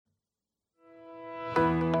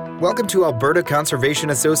Welcome to Alberta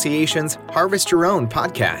Conservation Association's Harvest Your Own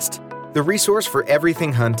podcast, the resource for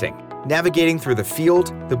everything hunting, navigating through the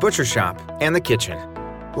field, the butcher shop, and the kitchen.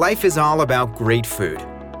 Life is all about great food.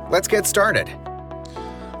 Let's get started.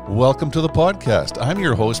 Welcome to the podcast. I'm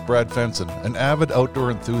your host, Brad Fenson, an avid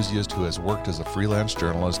outdoor enthusiast who has worked as a freelance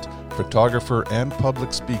journalist, photographer, and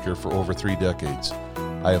public speaker for over 3 decades.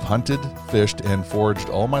 I have hunted, fished, and foraged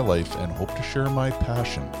all my life and hope to share my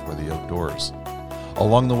passion for the outdoors.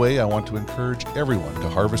 Along the way, I want to encourage everyone to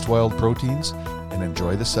harvest wild proteins and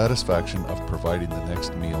enjoy the satisfaction of providing the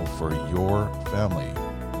next meal for your family.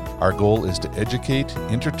 Our goal is to educate,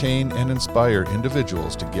 entertain, and inspire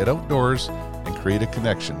individuals to get outdoors and create a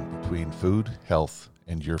connection between food, health,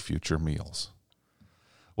 and your future meals.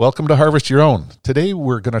 Welcome to Harvest Your Own. Today,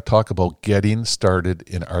 we're going to talk about getting started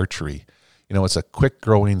in archery. You know, it's a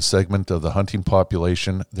quick-growing segment of the hunting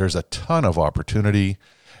population. There's a ton of opportunity,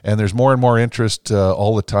 and there's more and more interest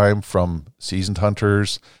all the time from seasoned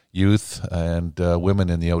hunters, youth, and women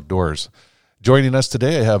in the outdoors. Joining us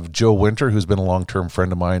today, I have Joe Winter, who's been a long-term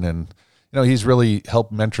friend of mine, and he's really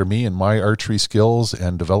helped mentor me in my archery skills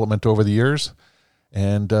and development over the years.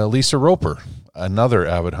 And Lisa Roper, another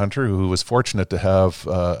avid hunter who was fortunate to have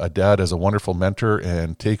a dad as a wonderful mentor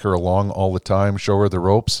and take her along all the time, show her the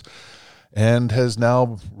ropes, and has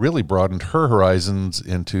now really broadened her horizons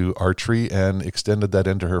into archery and extended that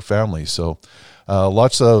into her family. So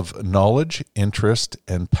lots of knowledge, interest,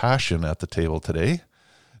 and passion at the table today.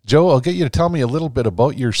 Joe, I'll get you to tell me a little bit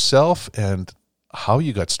about yourself and how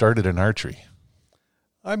you got started in archery.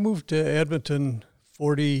 I moved to Edmonton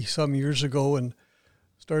 40-some years ago and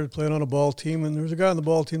started playing on a ball team, and there was a guy on the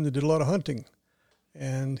ball team that did a lot of hunting.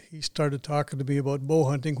 And he started talking to me about bow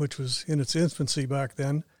hunting, which was in its infancy back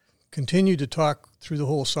then. Continued to talk through the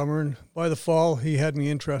whole summer, and by the fall, he had me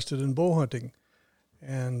interested in bow hunting.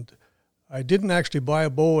 And I didn't actually buy a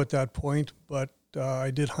bow at that point, but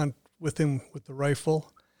I did hunt with him with the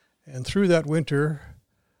rifle. And through that winter,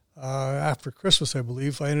 after Christmas, I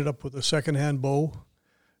believe, I ended up with a secondhand bow,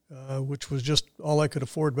 which was just all I could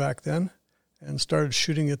afford back then, and started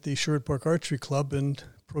shooting at the Sherwood Park Archery Club and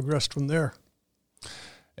progressed from there.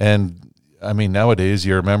 And I mean, nowadays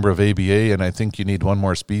you're a member of ABA, and I think you need one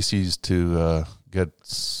more species to get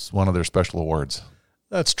one of their special awards.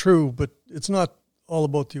 That's true, but it's not all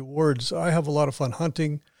about the awards. I have a lot of fun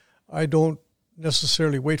hunting. I don't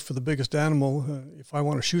necessarily wait for the biggest animal. If I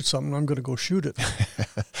want to shoot something, I'm going to go shoot it.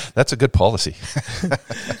 That's a good policy.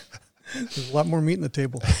 There's a lot more meat in the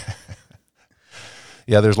table.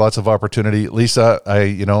 Yeah, there's lots of opportunity. Lisa,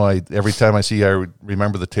 I every time I see you, I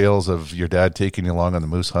remember the tales of your dad taking you along on the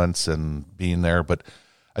moose hunts and being there. But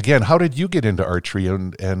again, how did you get into archery,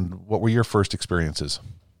 and what were your first experiences?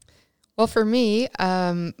 Well, for me,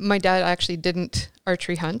 my dad actually didn't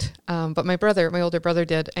archery hunt, but my older brother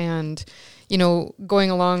did. And, going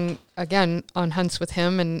along again on hunts with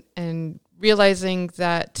him and realizing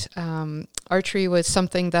that archery was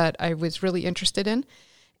something that I was really interested in.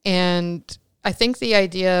 And I think the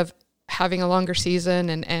idea of having a longer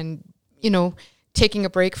season and taking a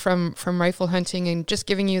break from rifle hunting and just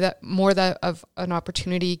giving you that of an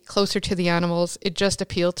opportunity closer to the animals, it just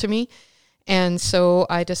appealed to me. And so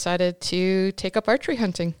I decided to take up archery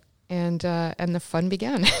hunting, and the fun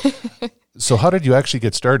began. So how did you actually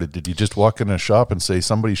get started? Did you just walk in a shop and say,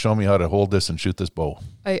 somebody show me how to hold this and shoot this bow?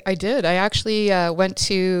 I did. I actually went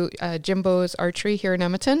to Jimbo's Archery here in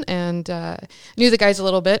Edmonton and knew the guys a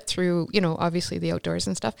little bit through, obviously the outdoors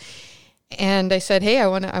and stuff. And I said, hey, I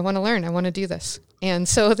want to learn. I want to do this. And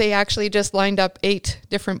so they actually just lined up 8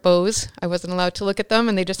 different bows. I wasn't allowed to look at them,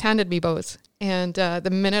 and they just handed me bows. And the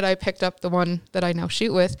minute I picked up the one that I now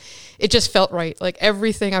shoot with, it just felt right. Like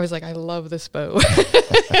everything, I was like, I love this bow.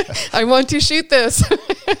 I want to shoot this.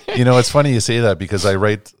 It's funny you say that, because I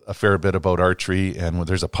write a fair bit about archery, and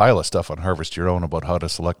there's a pile of stuff on Harvest Your Own about how to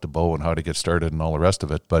select a bow and how to get started and all the rest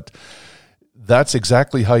of it. But that's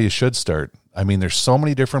exactly how you should start. I mean, there's so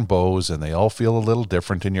many different bows, and they all feel a little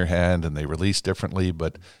different in your hand, and they release differently.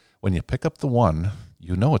 But when you pick up the one,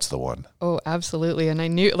 it's the one. Oh, absolutely. And I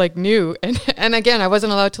knew. And again, I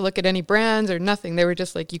wasn't allowed to look at any brands or nothing. They were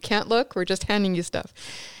just like, you can't look. We're just handing you stuff.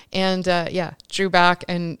 And drew back.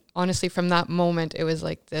 And honestly, from that moment, it was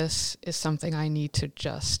like, this is something I need to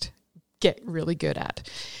just get really good at.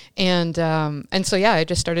 And so, I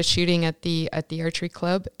just started shooting at the archery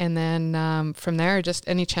club. And then from there, just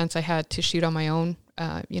any chance I had to shoot on my own,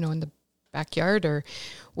 in the backyard or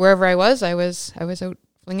wherever I was out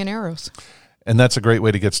flinging arrows. And that's a great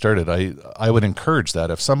way to get started. I would encourage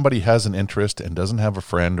that. If somebody has an interest and doesn't have a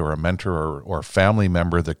friend or a mentor or a family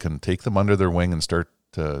member that can take them under their wing and start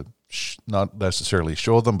to not necessarily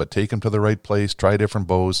show them, but take them to the right place, try different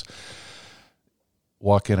bows,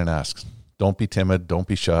 walk in and ask. Don't be timid. Don't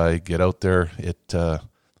be shy. Get out there.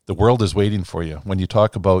 The world is waiting for you. When you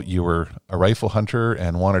talk about you were a rifle hunter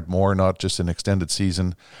and wanted more, not just an extended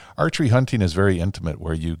season, archery hunting is very intimate,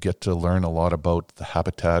 where you get to learn a lot about the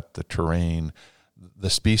habitat, the terrain, the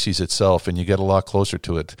species itself, and you get a lot closer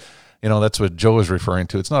to it. That's what Joe is referring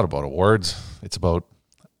to. It's not about awards. It's about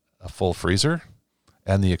a full freezer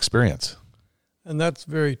and the experience. And that's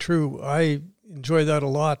very true. I enjoy that a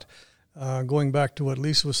lot. Going back to what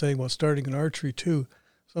Lisa was saying about starting in archery too,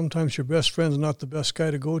 sometimes your best friend's not the best guy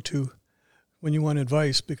to go to when you want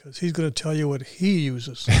advice, because he's going to tell you what he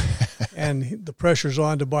uses. And the pressure's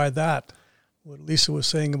on to buy that. What Lisa was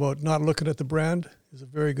saying about not looking at the brand is a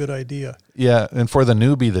very good idea. Yeah, and for the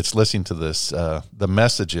newbie that's listening to this, the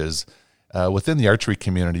message is, within the archery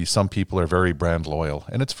community, some people are very brand loyal,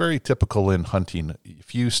 and it's very typical in hunting.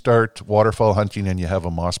 If you start waterfowl hunting and you have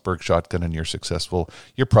a Mossberg shotgun and you're successful,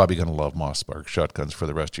 you're probably going to love Mossberg shotguns for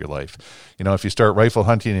the rest of your life. If you start rifle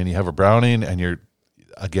hunting and you have a Browning, and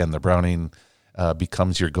the Browning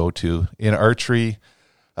becomes your go-to. In archery,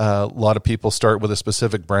 a lot of people start with a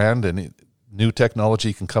specific brand, and new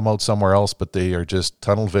technology can come out somewhere else, but they are just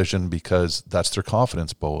tunnel vision because that's their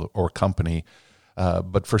confidence bow or company.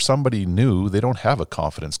 But for somebody new, they don't have a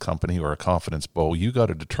confidence company or a confidence bow. You got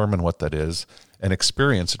to determine what that is and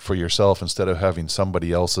experience it for yourself instead of having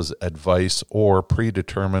somebody else's advice or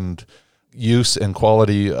predetermined use and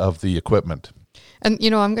quality of the equipment. And,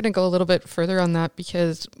 I'm going to go a little bit further on that,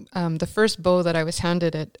 because the first bow that I was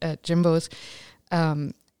handed at Jimbo's,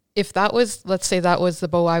 if that was, let's say that was the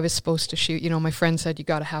bow I was supposed to shoot, my friend said, you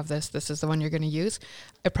got to have this is the one you're going to use,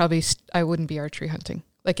 I wouldn't be archery hunting.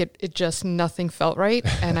 Like it just, nothing felt right,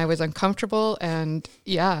 and I was uncomfortable, and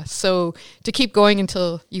so to keep going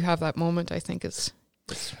until you have that moment, I think is.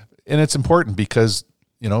 And it's important because,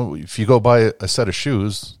 if you go buy a set of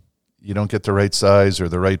shoes, you don't get the right size or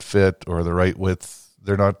the right fit or the right width,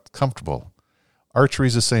 they're not comfortable. Archery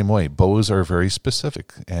is the same way. Bows are very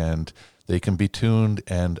specific, and they can be tuned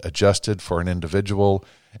and adjusted for an individual,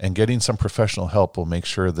 and getting some professional help will make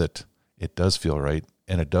sure that it does feel right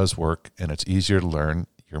and it does work and it's easier to learn.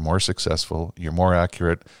 You're more successful, you're more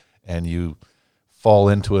accurate, and you fall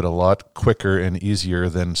into it a lot quicker and easier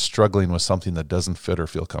than struggling with something that doesn't fit or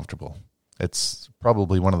feel comfortable. It's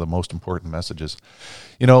probably one of the most important messages.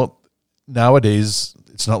 Nowadays,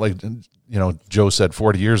 it's not like, Joe said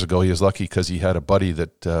 40 years ago, he was lucky because he had a buddy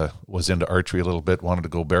that was into archery a little bit, wanted to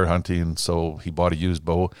go bear hunting, so he bought a used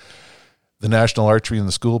bow. The National Archery in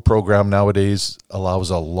the School program nowadays allows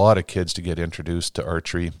a lot of kids to get introduced to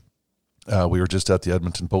archery. We were just at the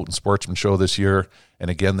Edmonton Boat and Sportsman Show this year, and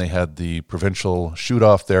again, they had the provincial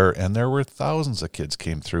shoot-off there, and there were thousands of kids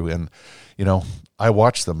came through, and, I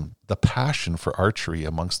watched them. The passion for archery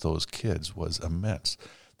amongst those kids was immense.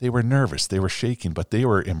 They were nervous, they were shaking, but they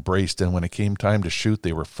were embraced, and when it came time to shoot,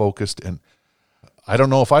 they were focused, and I don't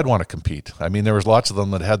know if I'd want to compete. I mean, there was lots of them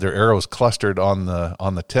that had their arrows clustered on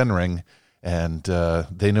the 10 ring, and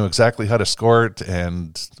they knew exactly how to score it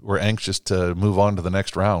and were anxious to move on to the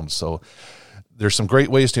next round. So there's some great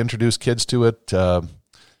ways to introduce kids to it.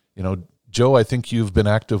 Joe, I think you've been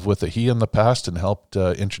active with AHIA in the past and helped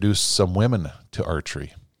introduce some women to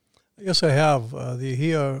archery. Yes, I have. The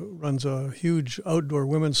AHIA runs a huge outdoor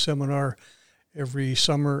women's seminar every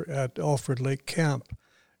summer at Alfred Lake Camp.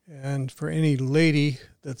 And for any lady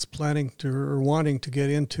that's planning to or wanting to get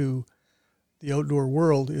into the outdoor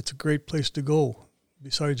world, it's a great place to go.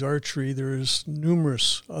 Besides archery, there's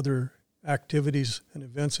numerous other activities and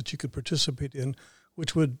events that you could participate in,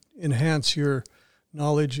 which would enhance your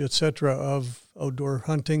knowledge, etc., of outdoor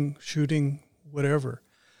hunting, shooting, whatever.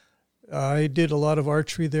 I did a lot of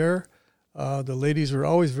archery there. The ladies are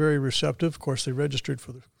always very receptive. Of course, they registered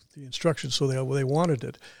for the instructions, so they wanted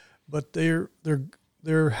it, but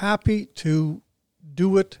they're happy to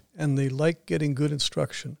do it, and they like getting good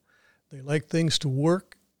instruction. They like things to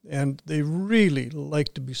work, and they really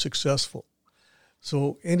like to be successful.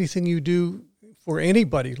 So anything you do for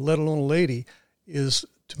anybody, let alone a lady, is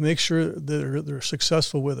to make sure that they're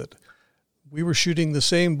successful with it. We were shooting the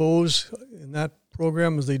same bows in that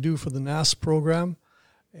program as they do for the NAS program,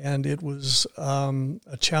 and it was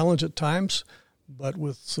a challenge at times, but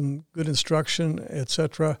with some good instruction,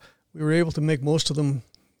 etc., we were able to make most of them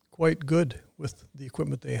quite good with the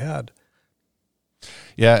equipment they had.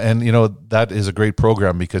 Yeah, and that is a great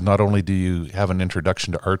program because not only do you have an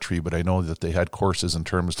introduction to archery, but I know that they had courses in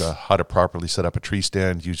terms of how to properly set up a tree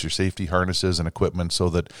stand, use your safety harnesses and equipment so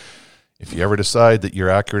that if you ever decide that you're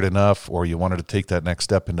accurate enough or you wanted to take that next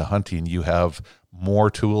step into hunting, you have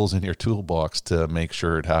more tools in your toolbox to make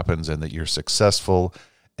sure it happens and that you're successful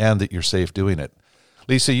and that you're safe doing it.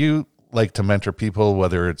 Lisa, you like to mentor people,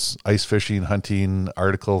 whether it's ice fishing, hunting,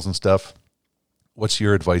 articles and stuff. What's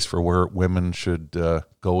your advice for where women should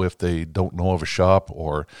go if they don't know of a shop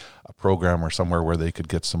or a program or somewhere where they could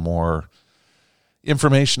get some more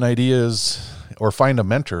information, ideas, or find a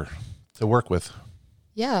mentor to work with?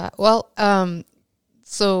 Yeah, well,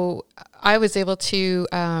 so I was able to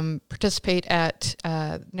participate at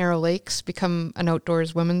Narrow Lakes, become an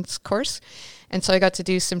outdoors women's course. And so I got to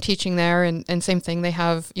do some teaching there, and same thing. They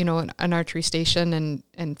have, an archery station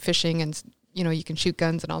and fishing, and, you can shoot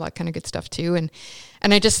guns and all that kind of good stuff too. And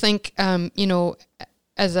I just think,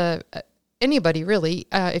 as anybody really,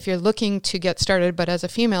 if you're looking to get started, but as a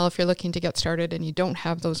female, if you're looking to get started and you don't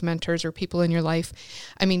have those mentors or people in your life,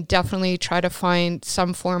 I mean, definitely try to find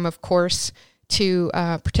some form of course to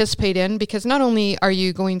participate in, because not only are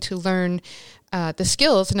you going to learn the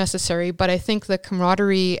skills necessary, but I think the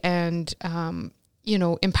camaraderie and,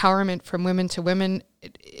 empowerment from women to women,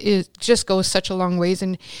 it just goes such a long ways.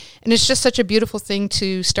 And it's just such a beautiful thing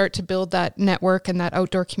to start to build that network and that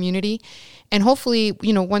outdoor community. And hopefully,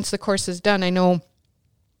 once the course is done, I know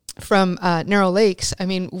from Narrow Lakes, I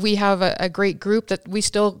mean, we have a great group that we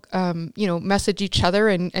still, message each other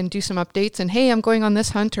and do some updates and, hey, I'm going on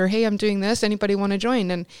this hunt, or, hey, I'm doing this. Anybody want to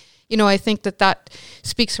join? And, I think that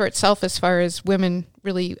speaks for itself as far as women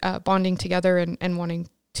really bonding together and wanting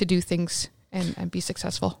to do things and be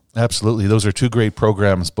successful. Absolutely. Those are two great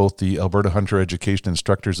programs, both the Alberta Hunter Education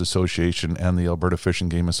Instructors Association and the Alberta Fish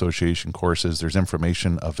and Game Association courses. There's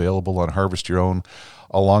information available on Harvest Your Own,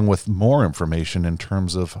 along with more information in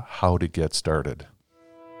terms of how to get started.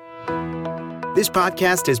 This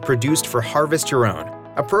podcast is produced for Harvest Your Own,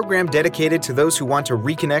 a program dedicated to those who want to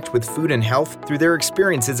reconnect with food and health through their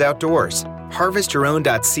experiences outdoors.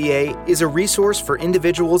 HarvestYourOwn.ca is a resource for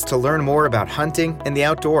individuals to learn more about hunting and the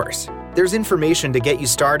outdoors. There's information to get you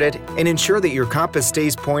started and ensure that your compass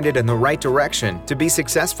stays pointed in the right direction to be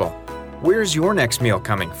successful. Where's your next meal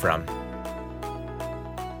coming from?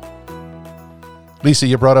 Lisa,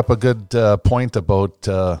 you brought up a good point about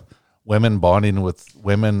women bonding with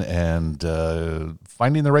women and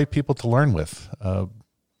finding the right people to learn with.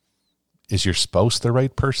 Is your spouse the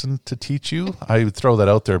right person to teach you? I would throw that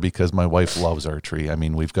out there because my wife loves archery. I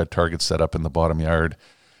mean, we've got targets set up in the bottom yard.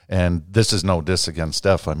 And this is no diss against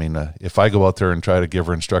Steph. I mean, if I go out there and try to give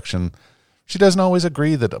her instruction, she doesn't always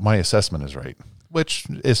agree that my assessment is right, which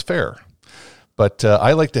is fair. But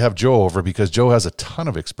I like to have Joe over because Joe has a ton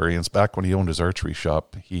of experience. Back when he owned his archery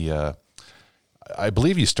shop, I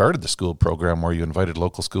believe he started the school program where you invited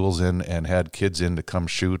local schools in and had kids in to come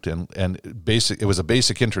shoot. And it was a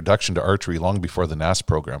basic introduction to archery long before the NAS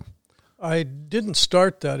program. I didn't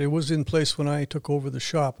start that. It was in place when I took over the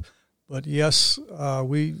shop. But yes,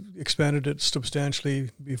 we expanded it substantially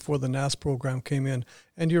before the NAS program came in.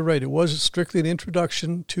 And you're right, it was strictly an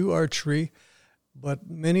introduction to archery, but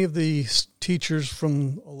many of the teachers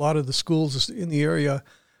from a lot of the schools in the area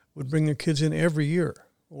would bring their kids in every year,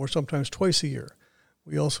 or sometimes twice a year.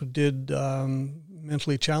 We also did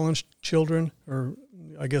mentally challenged children, or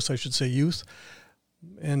I guess I should say youth,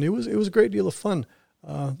 and it was a great deal of fun.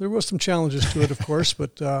 There was some challenges to it, of course,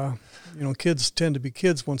 but kids tend to be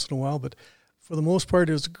kids once in a while. But for the most part,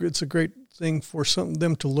 it's a great thing for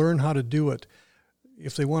them to learn how to do it.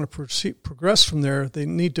 If they want to progress from there, they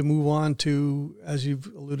need to move on to, as you've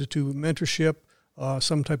alluded to, mentorship,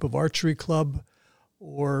 some type of archery club,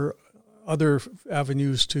 or other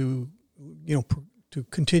avenues to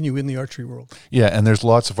continue in the archery world. Yeah, and there's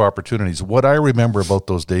lots of opportunities. What I remember about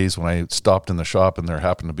those days when I stopped in the shop and there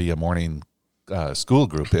happened to be a morning school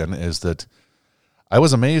group in is that I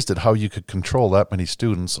was amazed at how you could control that many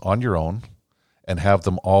students on your own and have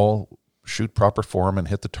them all shoot proper form and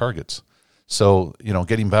hit the targets. So,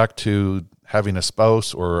 getting back to having a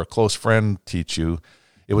spouse or a close friend teach you,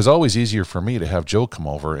 it was always easier for me to have Joe come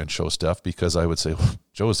over and show stuff because I would say, well,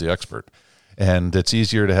 Joe's the expert. And it's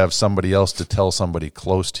easier to have somebody else to tell somebody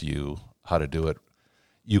close to you how to do it.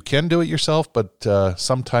 You can do it yourself, but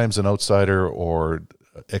sometimes an outsider or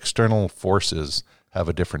external forces have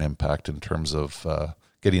a different impact in terms of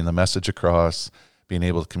getting the message across, being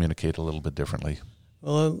able to communicate a little bit differently.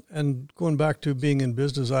 Well, and going back to being in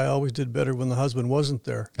business, I always did better when the husband wasn't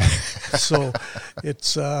there. So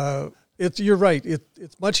you're right.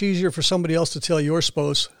 It's much easier for somebody else to tell your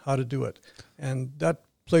spouse how to do it. And that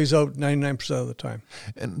plays out 99% of the time.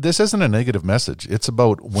 And this isn't a negative message. It's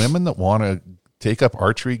about women that want to take up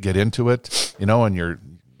archery, get into it, and you're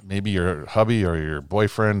maybe your hubby or your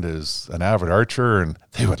boyfriend is an avid archer and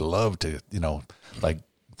they would love to, like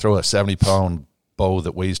throw a 70-pound bow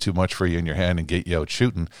that weighs too much for you in your hand and get you out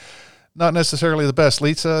shooting. Not necessarily the best,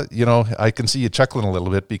 Lisa. I can see you chuckling a little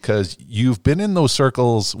bit because you've been in those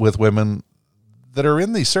circles with women that are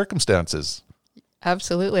in these circumstances.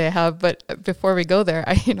 Absolutely, I have. But before we go there,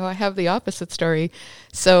 I have the opposite story.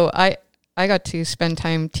 So I got to spend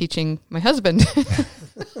time teaching my husband.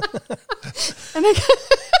 And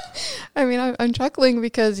I'm chuckling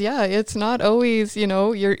because it's not always,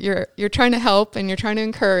 you're trying to help and you're trying to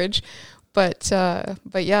encourage, but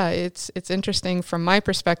yeah, it's interesting from my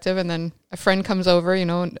perspective. And then a friend comes over,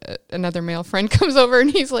 another male friend comes over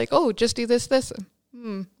and he's like, "Oh, just do this."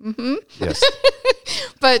 Mm-hmm. Yes.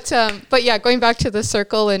 But yeah, going back to the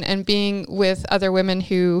circle and being with other women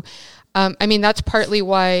who, that's partly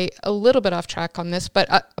why, a little bit off track on this, but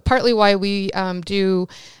partly why we do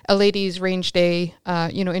a ladies' range day,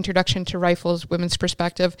 introduction to rifles, women's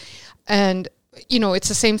perspective. And, it's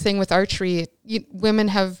the same thing with archery. Women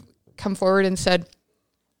have come forward and said,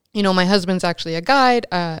 my husband's actually a guide,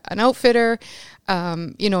 an outfitter,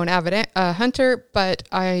 an avid hunter, but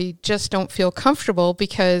I just don't feel comfortable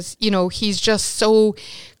because, he's just so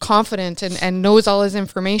confident and knows all his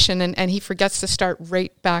information and he forgets to start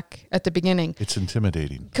right back at the beginning. It's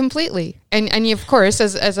intimidating. Completely. And you, of course,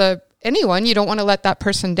 as anyone, you don't want to let that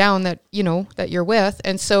person down that you're with.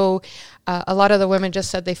 And so a lot of the women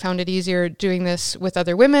just said they found it easier doing this with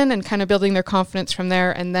other women and kind of building their confidence from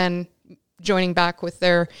there and then joining back with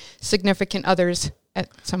their significant others at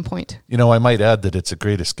some point. I might add that it's a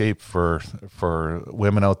great escape for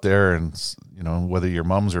women out there, and whether your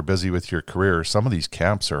moms are busy with your career, some of these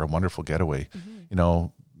camps are a wonderful getaway. Mm-hmm.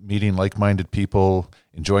 Meeting like-minded people,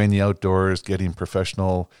 enjoying the outdoors, getting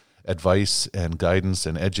professional advice and guidance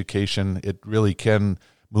and education. It really can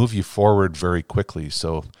move you forward very quickly.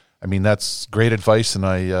 So, that's great advice, and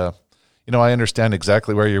I understand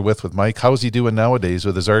exactly where you're with Mike. How's he doing nowadays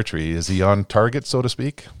with his archery? Is he on target, so to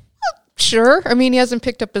speak? Sure. He hasn't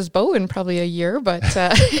picked up his bow in probably a year, but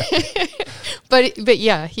but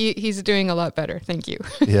yeah, he's doing a lot better. Thank you.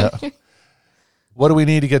 Yeah. What do we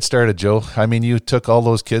need to get started, Joe? You took all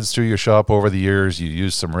those kids through your shop over the years. You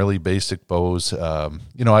used some really basic bows.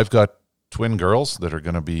 I've got twin girls that are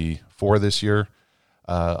going to be 4 this year.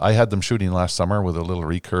 I had them shooting last summer with a little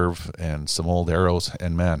recurve and some old arrows,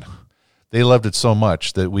 and man, they loved it so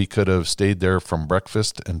much that we could have stayed there from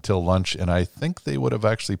breakfast until lunch, and I think they would have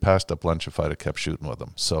actually passed up lunch if I'd have kept shooting with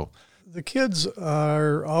them. So the kids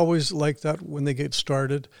are always like that when they get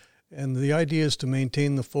started, and the idea is to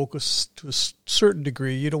maintain the focus to a certain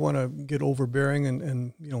degree. You don't want to get overbearing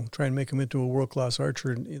and try and make them into a world-class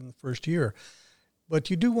archer in the first year. But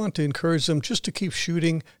you do want to encourage them just to keep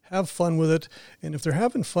shooting, have fun with it, and if they're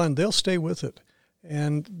having fun, they'll stay with it.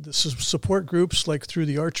 And the support groups, like through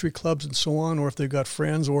the archery clubs and so on, or if they've got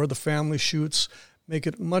friends or the family shoots, make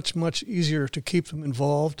it much, much easier to keep them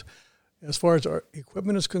involved. As far as our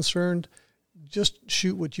equipment is concerned, just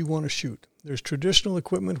shoot what you want to shoot. There's traditional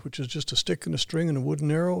equipment, which is just a stick and a string and a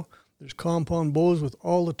wooden arrow. There's compound bows with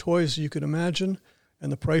all the toys you can imagine,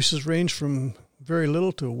 and the prices range from very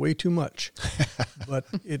little to way too much. But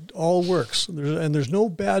it all works. There's no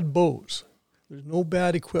bad bows. There's no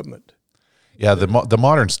bad equipment. Yeah, the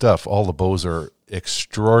modern stuff, all the bows are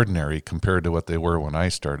extraordinary compared to what they were when I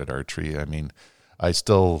started archery. I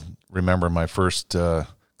still remember my first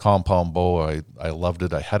compound bow. I loved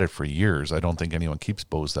it. I had it for years. I don't think anyone keeps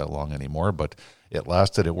bows that long anymore, but it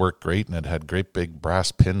lasted. It worked great, and it had great big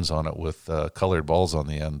brass pins on it with colored balls on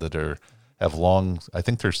the end that have long. I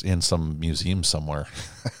think there's in some museum somewhere.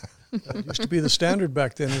 It used to be the standard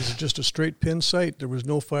back then. It was just a straight pin sight. There was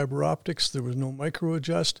no fiber optics. There was no micro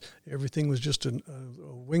adjust. Everything was just a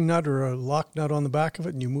wing nut or a lock nut on the back of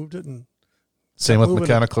it, and you moved it. And same with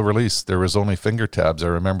mechanical release. There was only finger tabs. I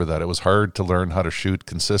remember that. It was hard to learn how to shoot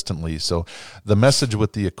consistently. So the message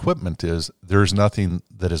with the equipment is there's nothing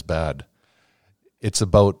that is bad. It's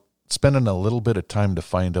about spending a little bit of time to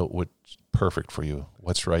find out what's perfect for you,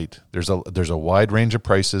 what's right. There's a wide range of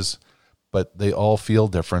prices, but they all feel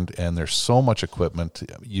different, and there's so much equipment.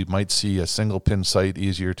 You might see a single pin sight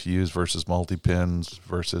easier to use versus multi-pins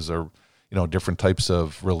versus different types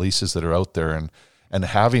of releases that are out there, and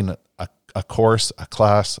having a course, a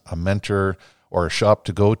class, a mentor, or a shop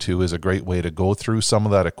to go to is a great way to go through some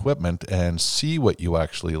of that equipment and see what you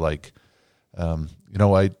actually like.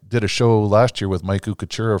 I did a show last year with Mike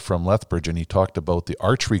Ukachura from Lethbridge, and he talked about the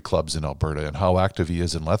archery clubs in Alberta and how active he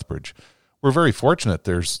is in Lethbridge. We're very fortunate.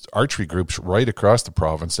 There's archery groups right across the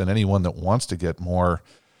province, and anyone that wants to get more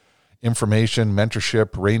information,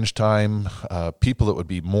 mentorship, range time, people that would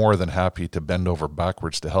be more than happy to bend over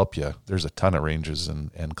backwards to help you. There's a ton of ranges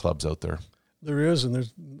and clubs out there. There is, and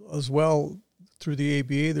there's as well through the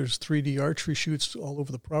ABA, there's 3D archery shoots all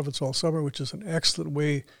over the province all summer, which is an excellent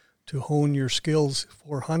way to hone your skills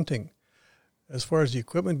for hunting. As far as the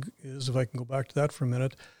equipment is, if I can go back to that for a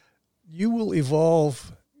minute, you will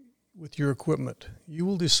evolve with your equipment. You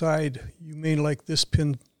will decide you may like this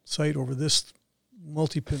pin sight over this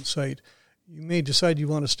multi-pin sight. You may decide you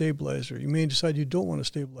want a stabilizer. You may decide you don't want a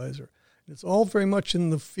stabilizer. It's all very much in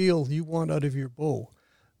the feel you want out of your bow.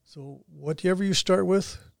 So whatever you start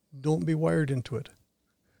with, don't be wired into it.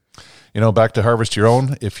 Back to Harvest Your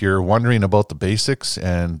Own, if you're wondering about the basics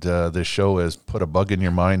and this show has put a bug in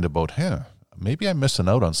your mind about, maybe I'm missing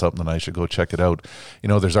out on something and I should go check it out.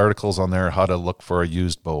 There's articles on there, how to look for a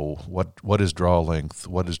used bow, what is draw length,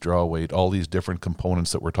 what is draw weight, all these different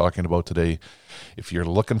components that we're talking about today. If you're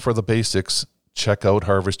looking for the basics, check out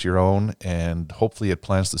Harvest Your Own, and hopefully it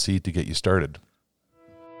plants the seed to get you started.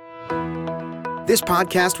 This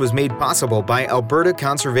podcast was made possible by Alberta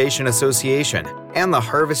Conservation Association and the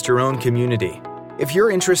Harvest Your Own community. If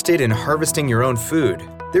you're interested in harvesting your own food,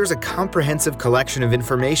 there's a comprehensive collection of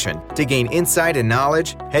information to gain insight and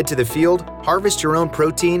knowledge. Head to the field, harvest your own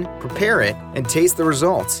protein, prepare it, and taste the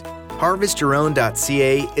results.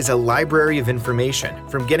 HarvestYourOwn.ca is a library of information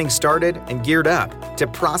from getting started and geared up to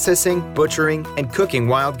processing, butchering, and cooking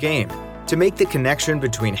wild game to make the connection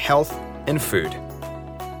between health and food.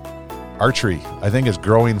 Archery, I think, is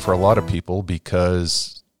growing for a lot of people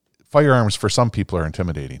because firearms for some people are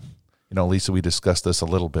intimidating. Lisa, we discussed this a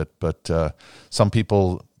little bit, but some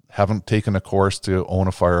people haven't taken a course to own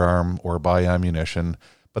a firearm or buy ammunition,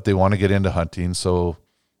 but they want to get into hunting. So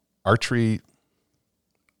archery,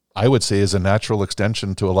 I would say, is a natural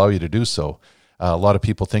extension to allow you to do so. A lot of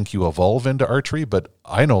people think you evolve into archery, but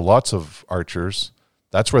I know lots of archers,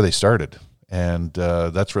 that's where they started. And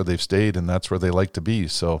that's where they've stayed, and that's where they like to be.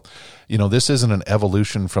 So, this isn't an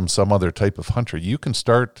evolution from some other type of hunter. You can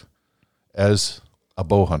start as a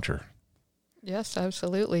bow hunter. Yes,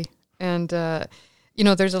 absolutely. And,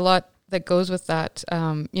 there's a lot that goes with that.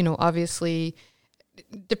 Obviously,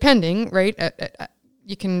 depending, right?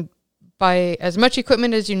 You can buy as much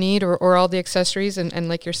equipment as you need or all the accessories and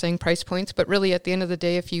like you're saying, price points. But really, at the end of the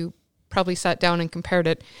day, if you probably sat down and compared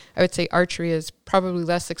it, I would say archery is probably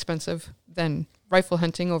less expensive than rifle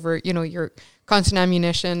hunting over, your constant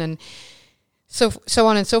ammunition and so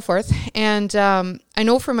on and so forth. And I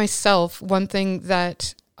know for myself, one thing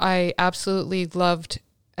that I absolutely loved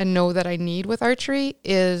and know that I need with archery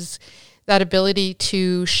is that ability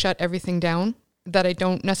to shut everything down that I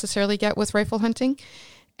don't necessarily get with rifle hunting.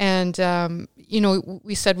 And,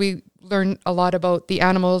 we said we learn a lot about the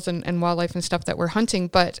animals and wildlife and stuff that we're hunting,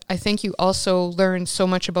 but I think you also learn so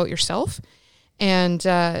much about yourself and,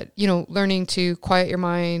 learning to quiet your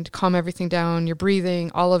mind, calm everything down, your breathing,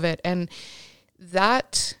 all of it. And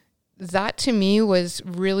that to me was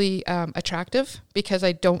really attractive because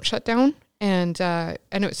I don't shut down. And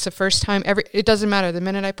it's the first time it doesn't matter. The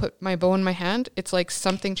minute I put my bow in my hand, it's like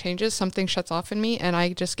something changes, something shuts off in me, and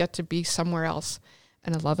I just get to be somewhere else.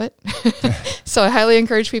 And I love it. So I highly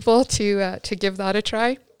encourage people to give that a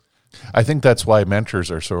try. I think that's why mentors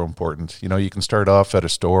are so important. You can start off at a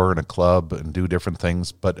store and a club and do different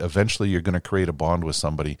things, but eventually you're going to create a bond with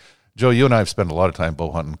somebody. Joe, you and I have spent a lot of time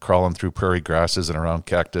bow hunting, crawling through prairie grasses and around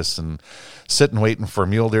cactus and sitting waiting for a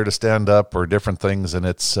mule deer to stand up or different things. And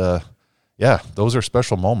it's, those are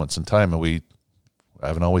special moments in time. And I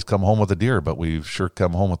haven't always come home with a deer, but we've sure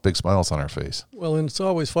come home with big smiles on our face. Well, and it's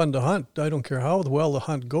always fun to hunt. I don't care how well the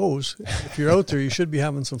hunt goes. If you're out there, you should be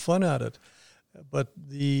having some fun at it. But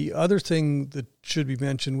the other thing that should be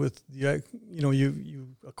mentioned with you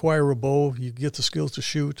acquire a bow, you get the skills to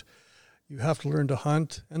shoot, you have to learn to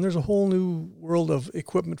hunt, and there's a whole new world of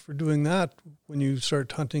equipment for doing that. When you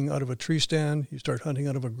start hunting out of a tree stand, you start hunting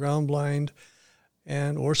out of a ground blind,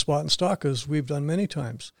 or spot and stock, as we've done many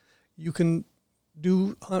times. You can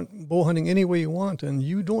bow hunting any way you want, and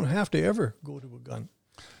you don't have to ever go to a gun.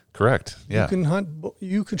 Correct. Yeah.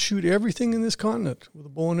 You can shoot everything in this continent with a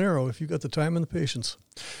bow and arrow if you got the time and the patience.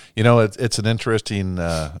 It's an interesting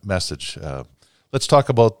message. Let's talk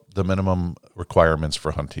about the minimum requirements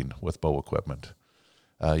for hunting with bow equipment.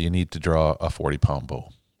 You need to draw a 40-pound bow.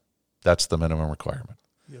 That's the minimum requirement.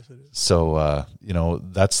 Yes, it is. So,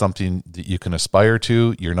 that's something that you can aspire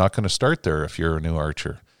to. You're not going to start there if you're a new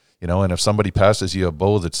archer. And if somebody passes you a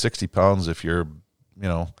bow that's 60 pounds, if you're,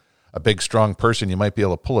 a big, strong person, you might be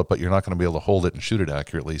able to pull it, but you're not going to be able to hold it and shoot it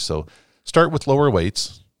accurately. So start with lower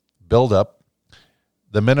weights, build up.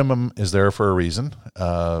 The minimum is there for a reason.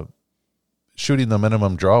 shooting the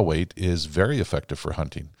minimum draw weight is very effective for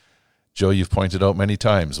hunting. Joe, you've pointed out many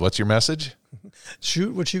times. What's your message?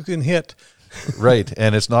 Shoot what you can hit. Right.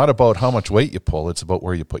 And it's not about how much weight you pull. It's about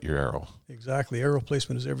where you put your arrow. Exactly. Arrow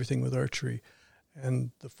placement is everything with archery.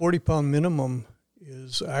 And the 40-pound minimum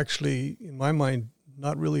is actually, in my mind,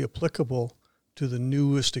 not really applicable to the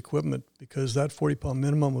newest equipment, because that 40-pound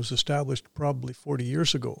minimum was established probably 40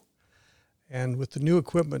 years ago. And with the new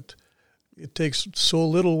equipment, it takes so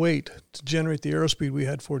little weight to generate the arrow speed we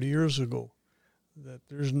had 40 years ago that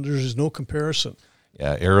there's no comparison.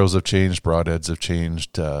 Yeah, arrows have changed, broadheads have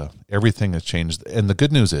changed, everything has changed. And the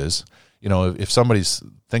good news is, you know, if somebody's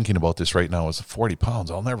thinking about this right now, is 40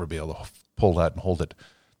 pounds, I'll never be able to pull that and hold it.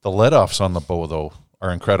 The let-offs on the bow, though,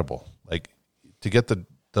 are incredible. Like, to get the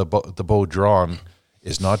bow drawn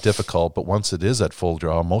is not difficult, but once it is at full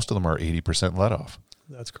draw, most of them are 80% let-off.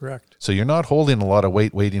 That's correct. So you're not holding a lot of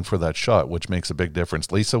weight waiting for that shot, which makes a big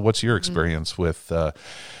difference. Lisa, what's your experience with, have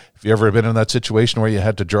you ever been in that situation where you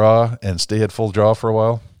had to draw and stay at full draw for a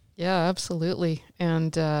while? Yeah, absolutely.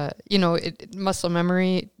 And, you know, muscle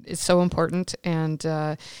memory is so important. And,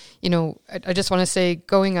 you know, I just want to say,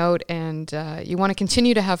 going out and you want to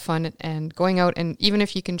continue to have fun, and going out, and even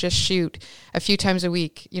if you can just shoot a few times a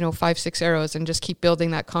week, you know, 5-6 arrows, and just keep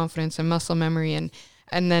building that confidence and muscle memory.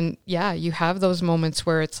 And then, yeah, you have those moments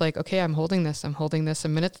where it's like, okay, I'm holding this a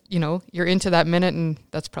minute, you know, you're into that minute, and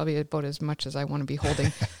that's probably about as much as I want to be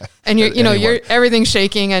holding. And you're everything's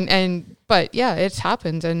shaking, but yeah, it's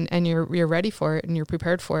happened, and you're ready for it, and you're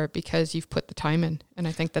prepared for it because you've put the time in. And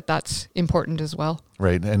I think that's important as well.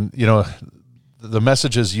 Right. And, you know, the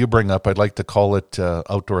messages you bring up, I'd like to call it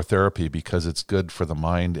outdoor therapy, because it's good for the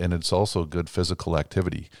mind, and it's also good physical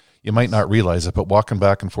activity. You might not realize it, but walking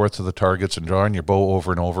back and forth to the targets and drawing your bow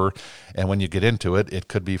over and over, and when you get into it, it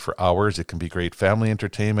could be for hours. It can be great family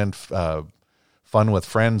entertainment, fun with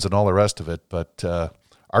friends, and all the rest of it. But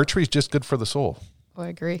archery is just good for the soul. Oh, I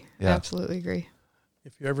agree. Yeah. I absolutely agree.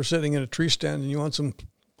 If you're ever sitting in a tree stand and you want some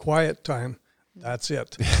quiet time, that's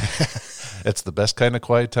it. It's the best kind of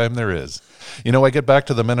quiet time there is. You know, I get back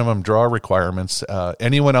to the minimum draw requirements.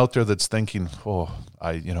 Anyone out there that's thinking,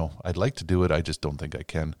 I'd like to do it, I just don't think I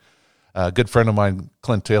can. A good friend of mine,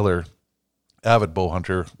 Clint Taylor, avid bow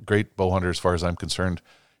hunter, great bow hunter as far as I'm concerned.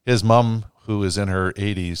 His mom, who is in her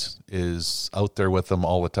 80s, is out there with him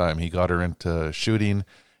all the time. He got her into shooting,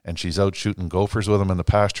 and she's out shooting gophers with him in the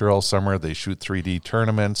pasture all summer. They shoot 3D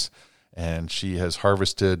tournaments, and she has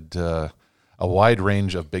harvested a wide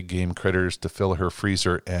range of big game critters to fill her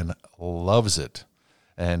freezer and loves it.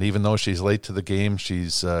 And even though she's late to the game,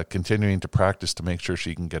 she's continuing to practice to make sure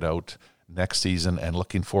she can get out next season, and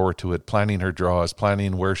looking forward to it, planning her draws,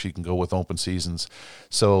 planning where she can go with open seasons.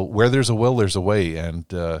 So where there's a will, there's a way, and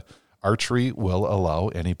archery will allow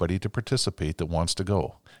anybody to participate that wants to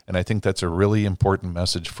go. And I think that's a really important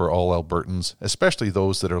message for all Albertans, especially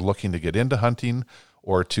those that are looking to get into hunting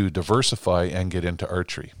or to diversify and get into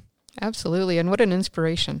archery. Absolutely. And what an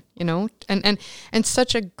inspiration, you know, and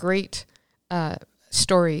such a great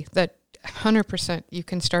story that 100% you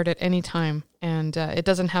can start at any time, and it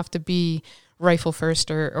doesn't have to be rifle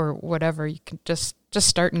first or whatever. You can just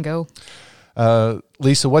start and go.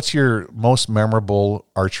 Lisa, what's your most memorable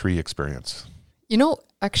archery experience? You know,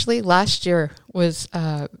 actually last year was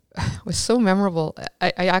so memorable.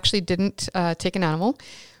 I actually didn't take an animal,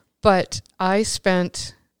 but I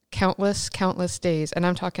spent countless days, and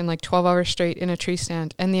I'm talking like 12 hours straight in a tree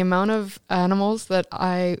stand, and the amount of animals that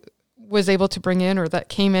I was able to bring in or that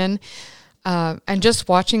came in, and just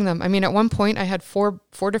watching them. I mean, at one point I had four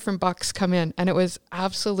different bucks come in, and it was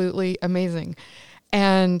absolutely amazing.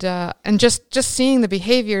 And just seeing the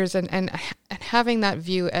behaviors and having that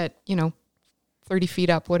view at, 30 feet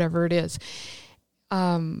up, whatever it is.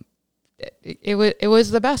 It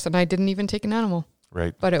was the best, and I didn't even take an animal.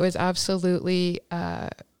 Right. But it was absolutely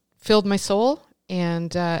filled my soul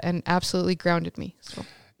and absolutely grounded me. So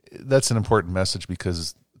that's an important message,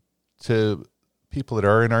 because to people that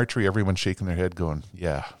are in archery, everyone's shaking their head going,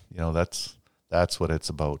 yeah, that's what it's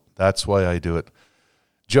about. That's why I do it.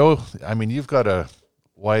 Joe, I mean, you've got a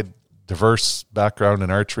wide, diverse background in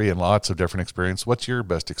archery and lots of different experience. What's your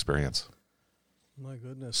best experience? My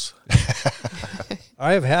goodness.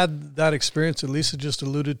 I have had that experience that Lisa just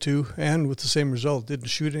alluded to, and with the same result. Didn't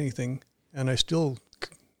shoot anything, and I still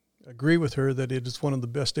agree with her that it is one of the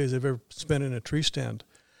best days I've ever spent in a tree stand.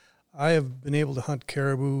 I have been able to hunt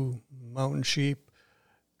caribou, mountain sheep,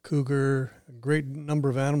 cougar, a great number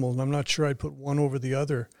of animals, and I'm not sure I'd put one over the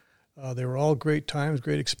other. They were all great times,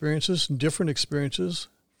 great experiences, different experiences.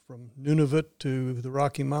 From Nunavut to the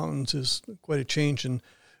Rocky Mountains is quite a change in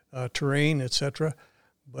terrain, etc.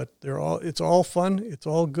 but it's all fun. It's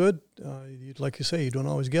all good. Like you say, you don't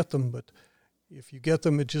always get them, but if you get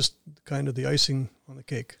them, it's just kind of the icing on the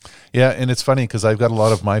cake. Yeah, and it's funny because I've got a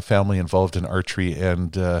lot of my family involved in archery,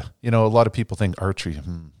 and a lot of people think archery,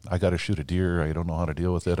 I got to shoot a deer, I don't know how to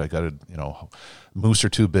deal with it, I got to, moose are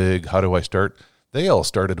too big, how do I start? They all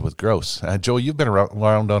started with grouse. Joe, you've been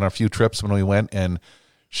around on a few trips when we went, and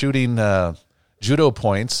shooting judo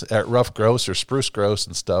points at rough grouse or spruce grouse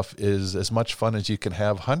and stuff is as much fun as you can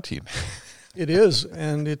have hunting. It is,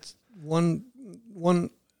 and it's one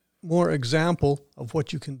more example of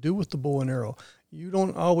what you can do with the bow and arrow. You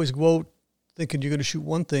don't always go out thinking you're going to shoot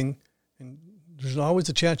one thing, and there's always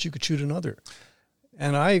a chance you could shoot another.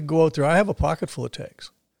 And I go out there, I have a pocket full of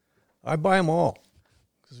tags. I buy them all.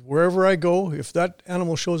 Because wherever I go, if that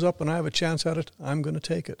animal shows up and I have a chance at it, I'm going to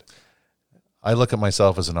take it. I look at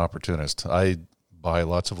myself as an opportunist. I buy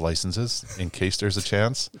lots of licenses in case there's a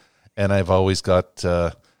chance, and I've always got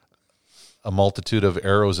a multitude of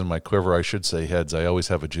arrows in my quiver, I should say heads. I always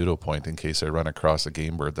have a judo point in case I run across a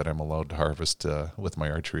game bird that I'm allowed to harvest with my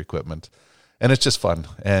archery equipment. And it's just fun.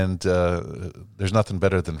 And there's nothing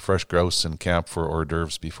better than fresh grouse in camp for hors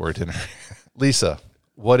d'oeuvres before dinner. Lisa,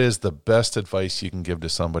 what is the best advice you can give to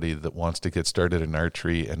somebody that wants to get started in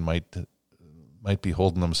archery and might be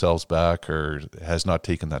holding themselves back or has not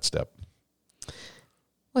taken that step?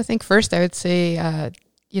 Well, I think first I would say,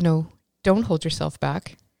 don't hold yourself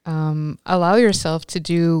back. Allow yourself to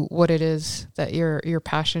do what it is that your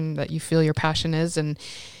passion, that you feel your passion is, and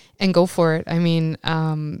go for it. I mean,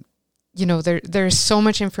 there's so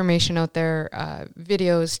much information out there,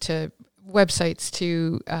 videos to websites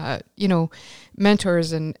to,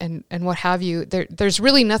 mentors and what have you. There's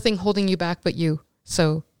really nothing holding you back but you.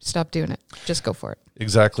 So stop doing it. Just go for it.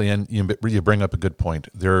 Exactly. And you bring up a good point.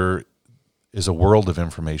 There is a world of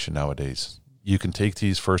information nowadays. You can take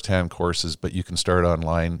these firsthand courses, but you can start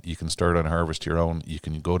online. You can start on Harvest Your Own. You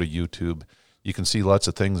can go to YouTube. You can see lots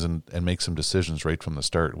of things and make some decisions right from the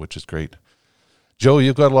start, which is great. Joe,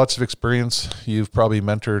 you've got lots of experience. You've probably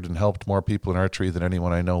mentored and helped more people in archery than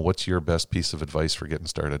anyone I know. What's your best piece of advice for getting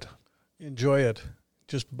started? Enjoy it.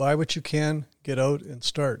 Just buy what you can, get out and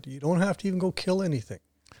start. You don't have to even go kill anything.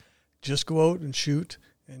 Just go out and shoot,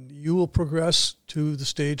 and you will progress to the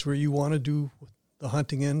stage where you want to do the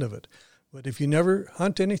hunting end of it. But if you never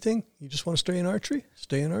hunt anything, you just want to stay in archery,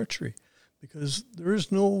 stay in archery. Because there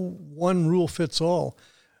is no one rule fits all.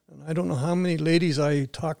 And I don't know how many ladies I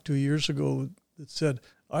talked to years ago that said,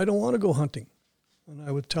 I don't want to go hunting. And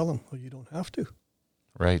I would tell them, well, you don't have to.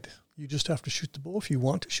 Right. You just have to shoot the bow if you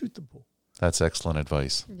want to shoot the bow. That's excellent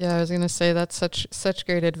advice. Yeah, I was going to say that's such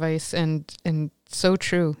great advice and so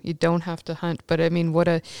true. You don't have to hunt. But I mean,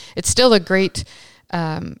 it's still a great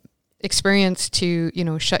experience to,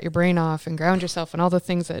 shut your brain off and ground yourself and all the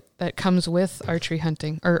things that comes with archery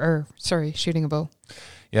hunting or shooting a bow.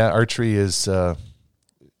 Yeah, archery is,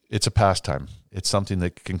 it's a pastime. It's something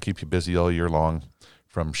that can keep you busy all year long,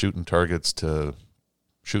 from shooting targets to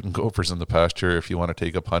shooting gophers in the pasture. If you want to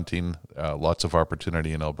take up hunting, lots of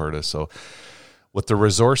opportunity in Alberta. So with the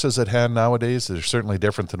resources at hand nowadays, they're certainly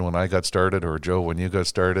different than when I got started, or Joe, when you got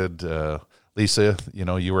started. Lisa,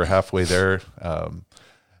 you were halfway there.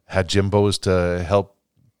 Had Jimbos to help,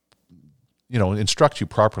 instruct you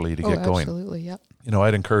properly to get going. Absolutely, yep.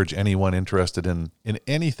 I'd encourage anyone interested in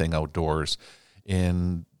anything outdoors,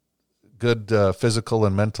 in good physical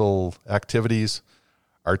and mental activities.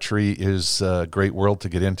 Archery is a great world to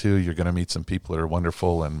get into. You're going to meet some people that are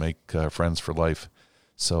wonderful and make friends for life.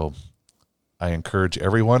 So I encourage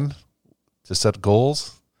everyone to set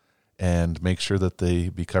goals and make sure that they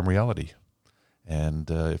become reality.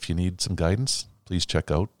 And if you need some guidance, please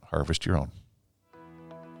check out Harvest Your Own.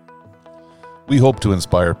 We hope to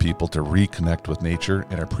inspire people to reconnect with nature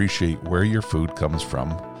and appreciate where your food comes from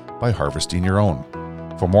by harvesting your own.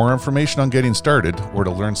 For more information on getting started or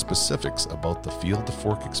to learn specifics about the Field to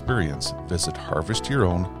Fork experience, visit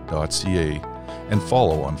harvestyourown.ca and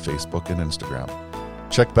follow on Facebook and Instagram.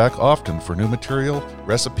 Check back often for new material,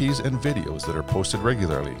 recipes, and videos that are posted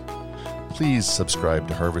regularly. Please subscribe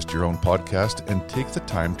to Harvest Your Own podcast and take the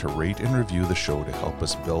time to rate and review the show to help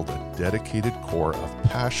us build a dedicated core of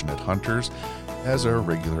passionate hunters as our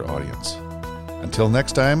regular audience. Until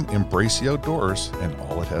next time, embrace the outdoors and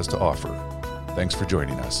all it has to offer. Thanks for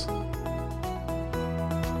joining us.